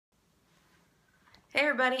Hey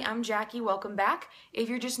everybody, I'm Jackie. Welcome back. If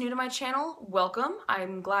you're just new to my channel, welcome.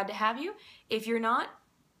 I'm glad to have you. If you're not,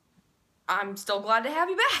 I'm still glad to have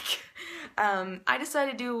you back. I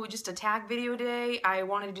decided to do just a tag video today. I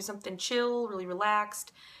wanted to do something chill, really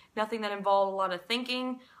relaxed, nothing that involved a lot of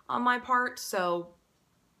thinking on my part. So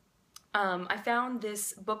I found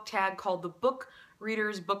this book tag called the Book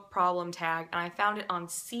Reader's Book Problem tag, and I found it on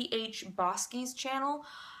CHBosky's channel.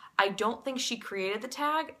 I don't think she created the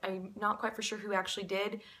tag. I'm not quite for sure who actually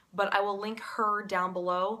did, but I will link her down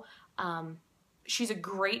below. She's a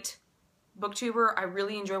great booktuber. I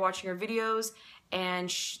really enjoy watching her videos,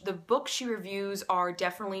 and the books she reviews are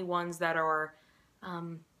definitely ones that are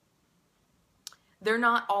they're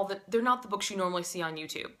not the books you normally see on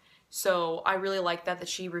YouTube. So I really like that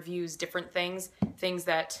she reviews different things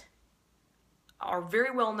that are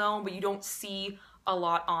very well known, but you don't see a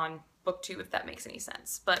lot on BookTube, if that makes any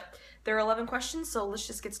sense. But there are 11 questions, so let's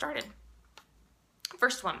just get started.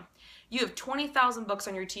 First one, you have 20,000 books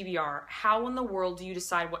on your TBR. How in the world do you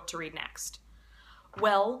decide what to read next?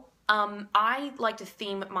 Well, I like to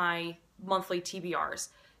theme my monthly TBRs.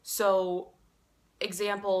 So,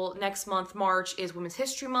 example, next month, March, is Women's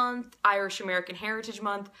History Month, Irish American Heritage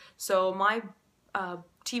Month. So my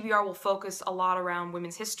TBR will focus a lot around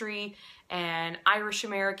women's history and Irish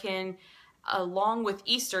American, along with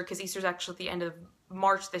Easter, because Easter's actually at the end of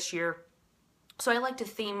March this year. So I like to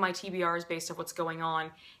theme my TBRs based on what's going on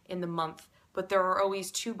in the month. But there are always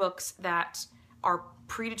two books that are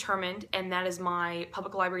predetermined, and that is my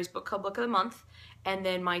Public Library's Book Club Book of the Month, and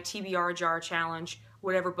then my TBR Jar Challenge,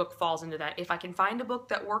 whatever book falls into that. If I can find a book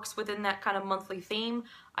that works within that kind of monthly theme,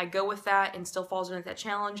 I go with that and still falls into that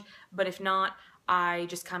challenge. But if not, I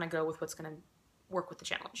just kind of go with what's going to work with the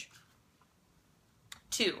challenge.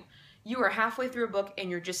 2. You are halfway through a book and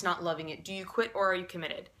you're just not loving it. Do you quit or are you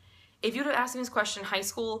committed? If you would have asked me this question in high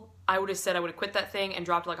school, I would have said I would have quit that thing and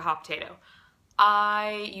dropped it like a hot potato.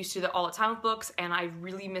 I used to do that all the time with books, and I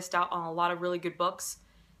really missed out on a lot of really good books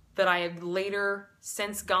that I have later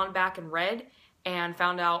since gone back and read and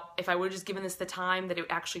found out if I would have just given this the time that it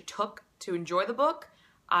actually took to enjoy the book,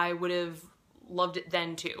 I would have loved it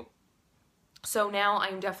then too. So now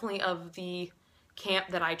I'm definitely of the camp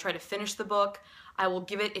that I try to finish the book. I will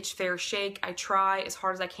give it its fair shake. I try as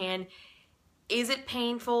hard as I can. Is it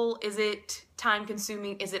painful? Is it time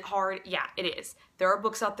consuming? Is it hard? Yeah, it is. There are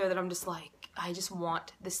books out there that I'm just like, I just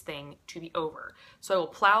want this thing to be over. So I will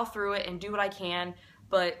plow through it and do what I can,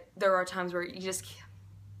 but there are times where you just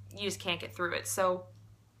can't get through it. So,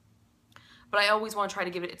 but I always want to try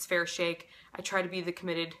to give it its fair shake. I try to be the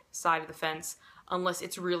committed side of the fence, unless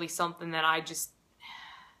it's really something that I just,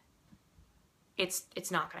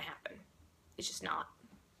 it's not going to happen. It's just not.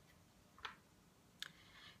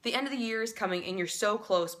 The end of the year is coming and you're so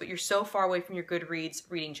close, but you're so far away from your Goodreads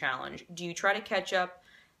reading challenge. Do you try to catch up,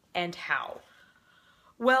 and how?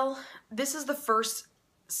 Well, this is the first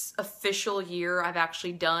official year I've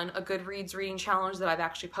actually done a Goodreads reading challenge that I've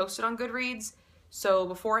actually posted on Goodreads. So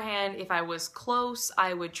beforehand, if I was close,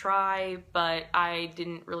 I would try, but I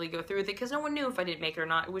didn't really go through with it because no one knew if I didn't make it or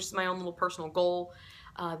not. It was just my own little personal goal.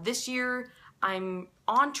 This year, I'm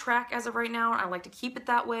on track as of right now. I like to keep it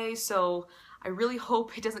that way, so I really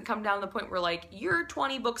hope it doesn't come down to the point where, like, you're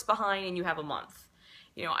 20 books behind and you have a month.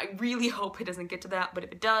 You know, I really hope it doesn't get to that, but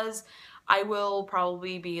if it does, I will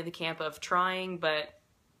probably be in the camp of trying, but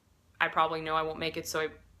I probably know I won't make it, so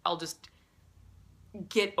I'll just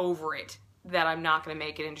get over it that I'm not going to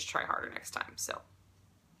make it and just try harder next time. So,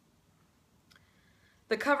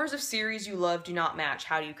 the covers of series you love do not match.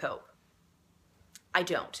 How do you cope? I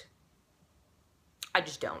don't. I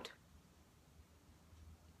just don't.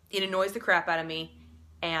 It annoys the crap out of me,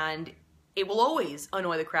 and it will always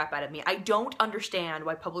annoy the crap out of me. I don't understand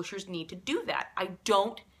why publishers need to do that. I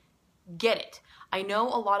don't get it. I know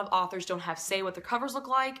a lot of authors don't have say what their covers look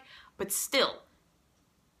like, but still,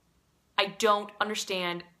 I don't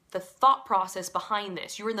understand the thought process behind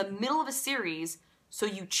this. You're in the middle of a series, so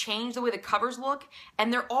you change the way the covers look,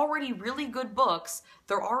 and they're already really good books.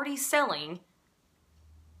 They're already selling.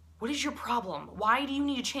 What is your problem? Why do you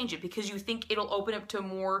need to change it? Because you think it'll open up to a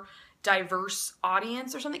more diverse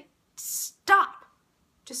audience or something? Stop.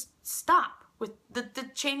 Just stop with the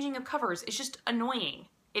changing of covers. It's just annoying.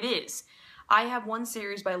 It is. I have one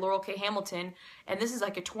series by Laurel K. Hamilton, and this is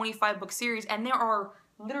like a 25-book series, and there are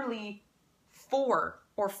literally 4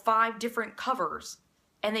 or 5 different covers,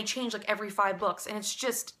 and they change like every 5 books, and it's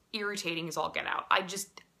just irritating as all get out.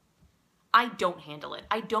 I don't handle it.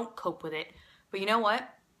 I don't cope with it. But you know what?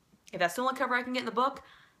 If that's the only cover I can get in the book,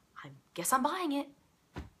 I guess I'm buying it.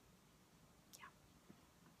 Yeah.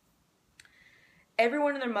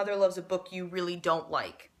 Everyone and their mother loves a book you really don't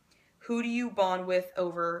like. Who do you bond with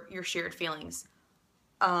over your shared feelings?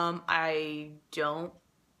 I don't.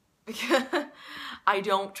 I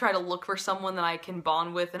don't try to look for someone that I can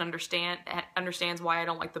bond with and understands why I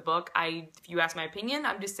don't like the book. If you ask my opinion,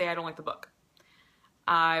 I'm just say I don't like the book.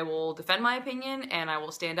 I will defend my opinion and I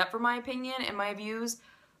will stand up for my opinion and my views.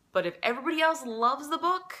 But if everybody else loves the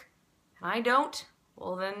book and I don't,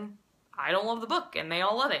 well then I don't love the book and they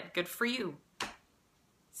all love it. Good for you.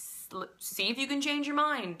 See if you can change your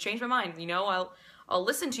mind. Change my mind. You know, I'll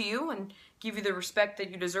listen to you and give you the respect that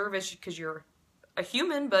you deserve because you're a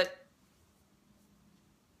human, but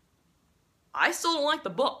I still don't like the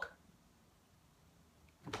book.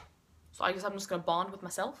 So I guess I'm just gonna bond with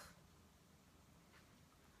myself.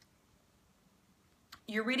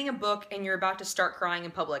 You're reading a book and you're about to start crying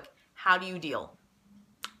in public. How do you deal?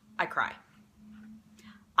 I cry.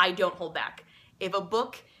 I don't hold back. If a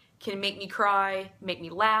book can make me cry, make me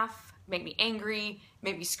laugh, make me angry,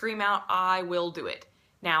 make me scream out, I will do it.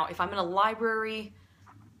 Now, if I'm in a library,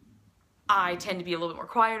 I tend to be a little bit more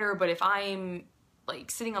quieter, but if I'm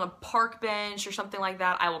like sitting on a park bench or something like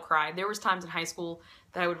that, I will cry. There was times in high school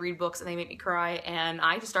that I would read books and they make me cry, and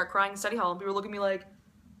I just start crying in study hall, and people look at me like,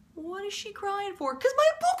 what is she crying for? Because my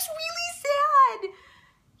book's really sad.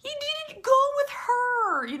 He didn't go with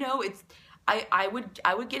her. You know, I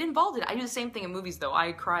would get involved in it. I do the same thing in movies though.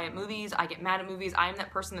 I cry at movies. I get mad at movies. I am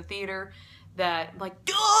that person in the theater that like,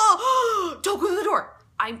 don't go to the door.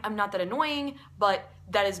 I'm not that annoying, but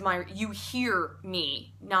that is you hear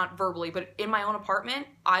me, not verbally, but in my own apartment,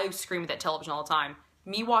 I scream at that television all the time.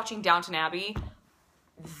 Me watching Downton Abbey,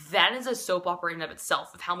 that is a soap opera in and of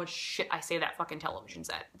itself with how much shit I say that fucking television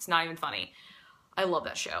set. It's not even funny. I love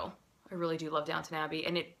that show. I really do love Downton Abbey,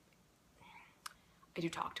 and I do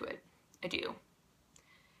talk to it. I do.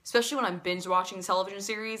 Especially when I'm binge watching a television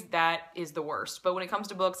series, that is the worst. But when it comes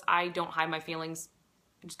to books, I don't hide my feelings.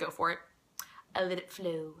 I just go for it. I let it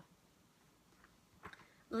flow.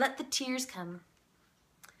 Let the tears come.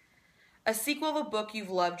 A sequel of a book you've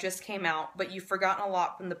loved just came out, but you've forgotten a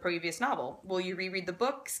lot from the previous novel. Will you reread the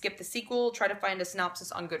book, skip the sequel, try to find a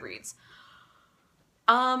synopsis on Goodreads?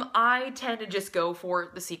 I tend to just go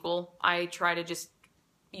for the sequel. I try to just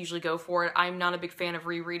usually go for it. I'm not a big fan of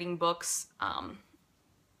rereading books.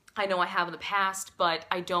 I know I have in the past, but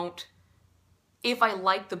I don't. If I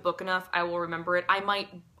like the book enough, I will remember it. I might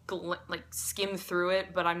like skim through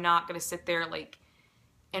it, but I'm not gonna sit there like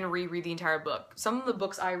and reread the entire book. Some of the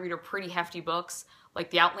books I read are pretty hefty books,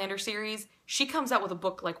 like the Outlander series. She comes out with a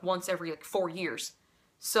book like once every like 4 years.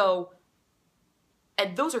 So,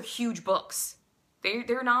 and those are huge books.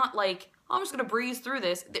 They're not like, oh, I'm just gonna breeze through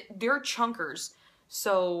this. They're chunkers.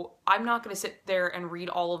 So I'm not gonna sit there and read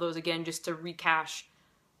all of those again just to recash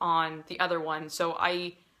on the other one. So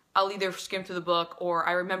I'll either skim through the book or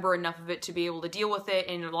I remember enough of it to be able to deal with it,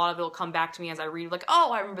 and a lot of it will come back to me as I read, like,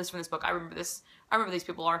 oh, I remember this from this book, I remember this, I remember these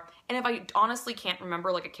people are. And if I honestly can't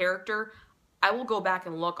remember like a character, I will go back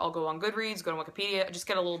and look. I'll go on Goodreads, go to Wikipedia, just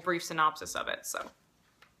get a little brief synopsis of it. So,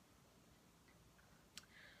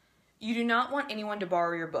 you do not want anyone to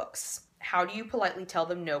borrow your books. How do you politely tell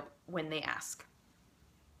them no when they ask?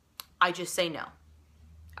 I just say no.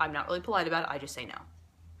 I'm not really polite about it, I just say no.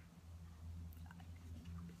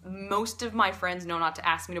 Most of my friends know not to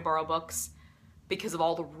ask me to borrow books because of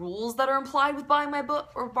all the rules that are implied with buying my book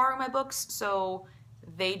or borrowing my books, so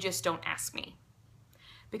they just don't ask me.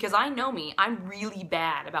 Because I know me, I'm really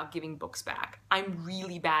bad about giving books back. I'm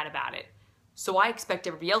really bad about it. So I expect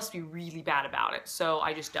everybody else to be really bad about it, so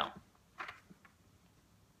I just don't.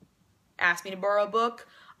 Ask me to borrow a book,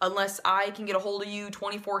 unless I can get a hold of you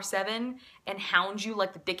 24/7 and hound you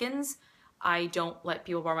like the Dickens, I don't let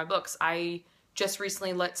people borrow my books. I just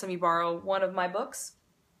recently let somebody borrow one of my books,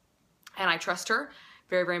 and I trust her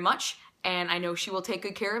very, very much, and I know she will take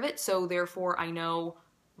good care of it, so therefore I know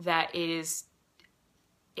that it is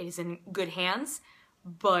in good hands,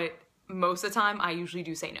 but most of the time I usually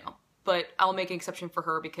do say no. But I'll make an exception for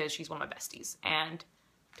her because she's one of my besties, and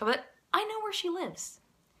but I know where she lives,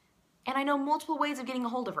 and I know multiple ways of getting a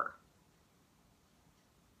hold of her.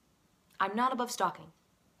 I'm not above stalking.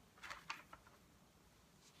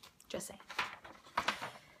 Just saying.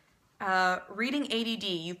 Reading ADD.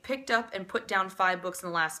 You've picked up and put down 5 books in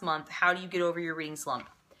the last month. How do you get over your reading slump?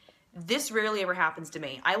 This rarely ever happens to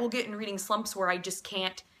me. I will get in reading slumps where I just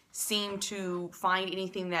can't seem to find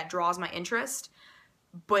anything that draws my interest,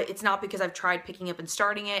 but it's not because I've tried picking up and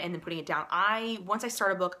starting it and then putting it down. Once I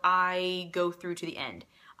start a book, I go through to the end.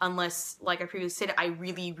 Unless, like I previously said, I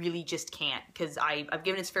really, really just can't, because I've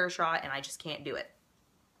given it its fair shot and I just can't do it.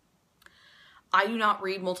 I do not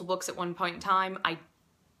read multiple books at one point in time. I'm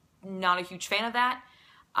not a huge fan of that.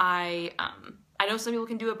 I I know some people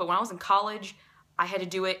can do it, but when I was in college, I had to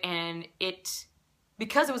do it, and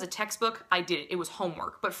because it was a textbook, I did it. It was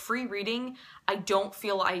homework. But free reading, I don't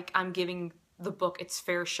feel like I'm giving the book its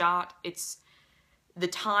fair shot. It's the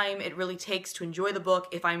time it really takes to enjoy the book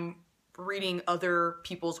if I'm reading other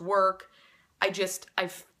people's work. I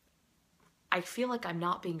feel like I'm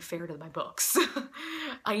not being fair to my books.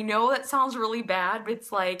 I know that sounds really bad, but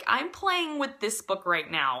it's like, I'm playing with this book right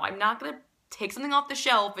now. I'm not gonna take something off the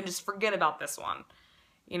shelf and just forget about this one.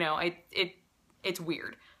 You know, it's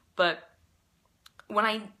weird. But when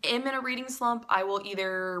I am in a reading slump, I will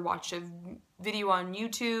either watch a video on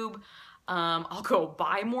YouTube, I'll go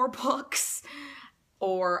buy more books,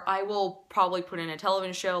 or I will probably put in a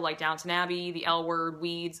television show like Downton Abbey, The L Word,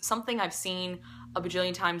 Weeds, something I've seen a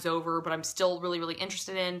bajillion times over, but I'm still really, really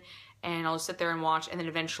interested in, and I'll just sit there and watch, and then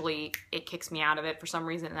eventually it kicks me out of it for some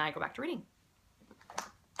reason, and then I go back to reading.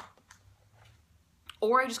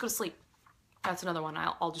 Or I just go to sleep. That's another one.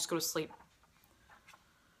 I'll just go to sleep.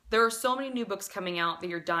 There are so many new books coming out that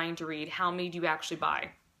you're dying to read. How many do you actually buy?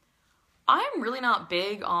 I'm really not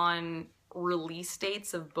big on release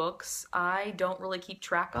dates of books. I don't really keep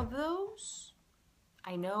track of those.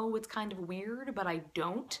 I know it's kind of weird, but I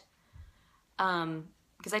don't.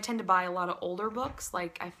 Because I tend to buy a lot of older books.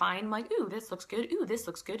 Like, I find, like, ooh, this looks good. Ooh, this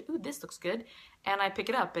looks good. Ooh, this looks good. And I pick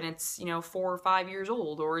it up, and it's, you know, 4 or 5 years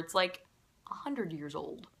old, or it's like 100 years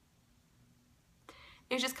old.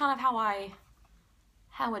 It's just kind of how I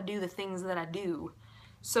do the things that I do.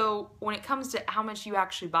 So when it comes to how much you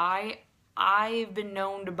actually buy, I've been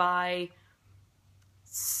known to buy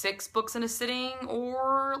 6 books in a sitting,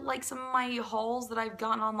 or like some of my hauls that I've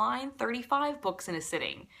gotten online, 35 books in a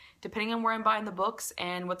sitting, depending on where I'm buying the books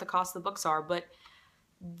and what the cost of the books are. But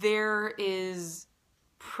there is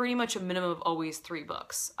pretty much a minimum of always 3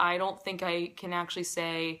 books. I don't think I can actually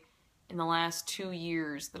say in the last 2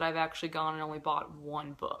 years that I've actually gone and only bought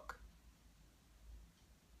 1 book.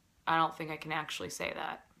 I don't think I can actually say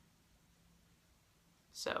that.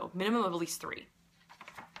 So, minimum of at least 3.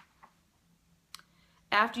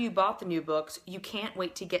 After you bought the new books, you can't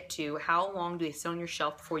wait to get to, how long do they sit on your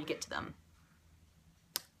shelf before you get to them?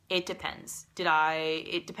 It depends.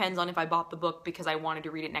 It depends on if I bought the book because I wanted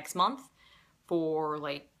to read it next month.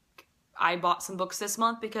 I bought some books this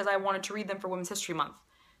month because I wanted to read them for Women's History Month.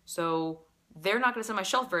 So, they're not going to sit on my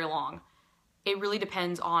shelf very long. It really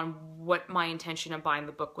depends on what my intention of buying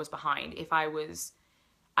the book was behind.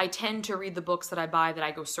 I tend to read the books that I buy that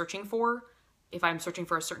I go searching for. If I'm searching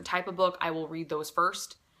for a certain type of book, I will read those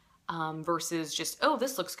first, versus just, oh,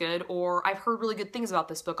 this looks good, or I've heard really good things about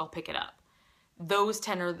this book, I'll pick it up. Those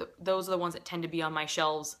are the ones that tend to be on my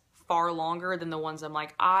shelves far longer than the ones I'm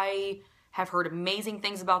like, I have heard amazing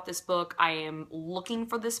things about this book, I am looking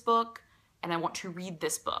for this book, and I want to read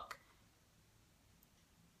this book.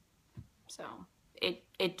 So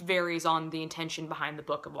it varies on the intention behind the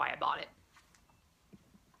book of why I bought it.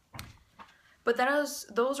 But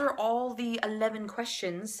those are all the 11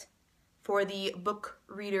 questions for the book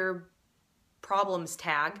reader problems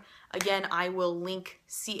tag. Again, I will link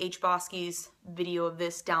CHBoskyy's video of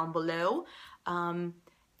this down below.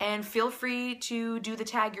 And feel free to do the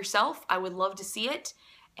tag yourself. I would love to see it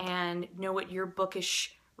and know what your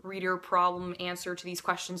bookish reader problem answer to these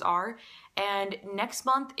questions are. And next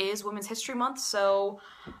month is Women's History Month, so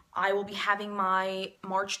I will be having my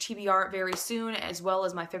March TBR very soon, as well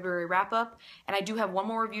as my February wrap-up. And I do have one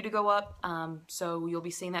more review to go up, so you'll be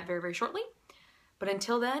seeing that very, very shortly. But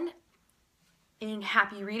until then,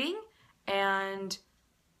 happy reading, and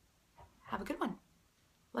have a good one.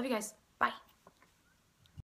 Love you guys.